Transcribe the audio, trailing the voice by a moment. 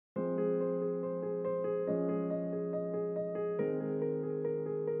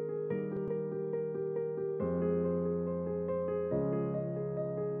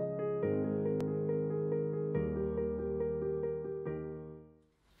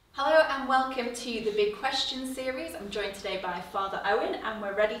and welcome to the Big Question series. I'm joined today by Father Owen and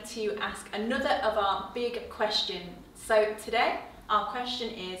we're ready to ask another of our big questions. So today our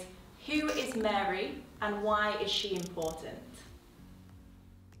question is, who is Mary and why is she important?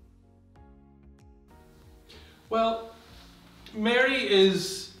 Well, Mary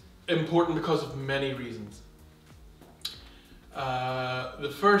is important because of many reasons.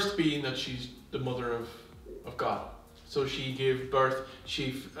 The first being that she's the mother of God. So she gave birth,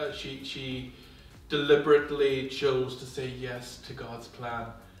 she deliberately chose to say yes to God's plan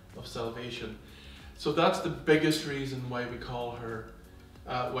of salvation. So that's the biggest reason why we call her,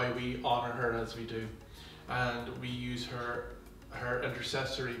 why we honor her as we do. And we use her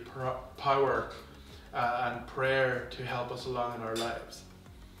intercessory power and prayer to help us along in our lives.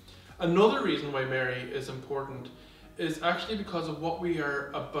 Another reason why Mary is important is actually because of what we are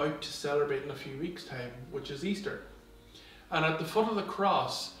about to celebrate in a few weeks' time, which is Easter. And at the foot of the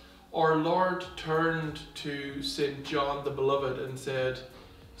cross, our Lord turned to St. John the Beloved and said,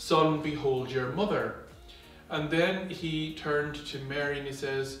 "Son, behold your mother." And then he turned to Mary and he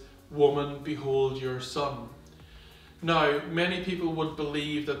says, "Woman, behold your son." Now, many people would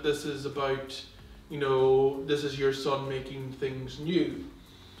believe that this is about, this is your son making things new.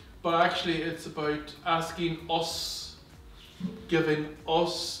 But actually it's about asking us, giving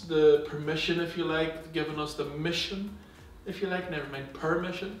us the permission, if you like, giving us the mission, if you like, never mind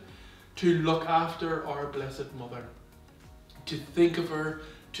permission, to look after our Blessed Mother, to think of her,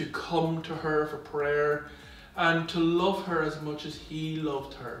 to come to her for prayer, and to love her as much as He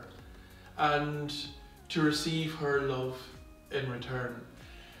loved her, and to receive her love in return.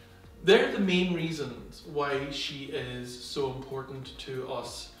 They're the main reasons why she is so important to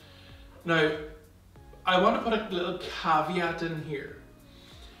us. Now, I want to put a little caveat in here.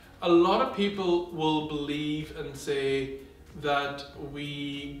 A lot of people will believe and say that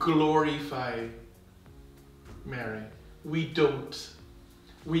we glorify Mary. We don't.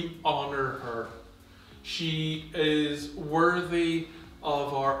 We honor her. She is worthy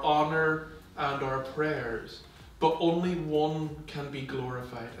of our honor and our prayers, but only one can be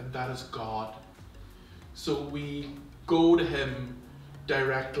glorified, and that is God. So we go to Him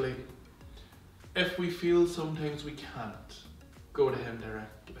directly. If we feel sometimes we can't go to Him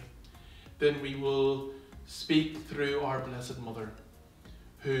directly, then we will speak through our Blessed Mother,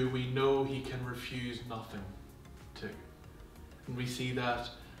 who we know He can refuse nothing to. And we see that,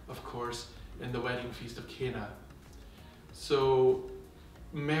 of course, in the wedding feast of Cana. So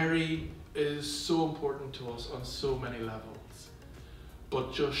Mary is so important to us on so many levels,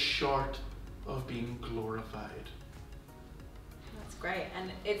 but just short of being glorified. That's great, and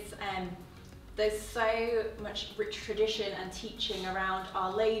it's there's so much rich tradition and teaching around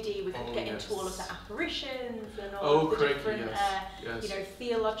Our Lady. We could get into all of the apparitions and all of the different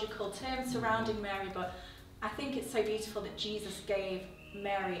theological terms surrounding Mary, but I think it's so beautiful that Jesus gave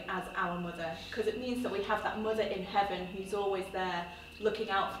Mary as our mother, because it means that we have that mother in heaven who's always there looking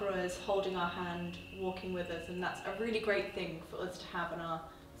out for us, holding our hand, walking with us, and that's a really great thing for us to have on our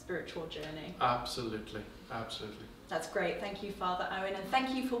spiritual journey. Absolutely, absolutely. That's great. Thank you, Father Owen, and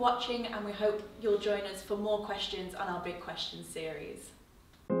thank you for watching, and we hope you'll join us for more questions on our Big Questions series.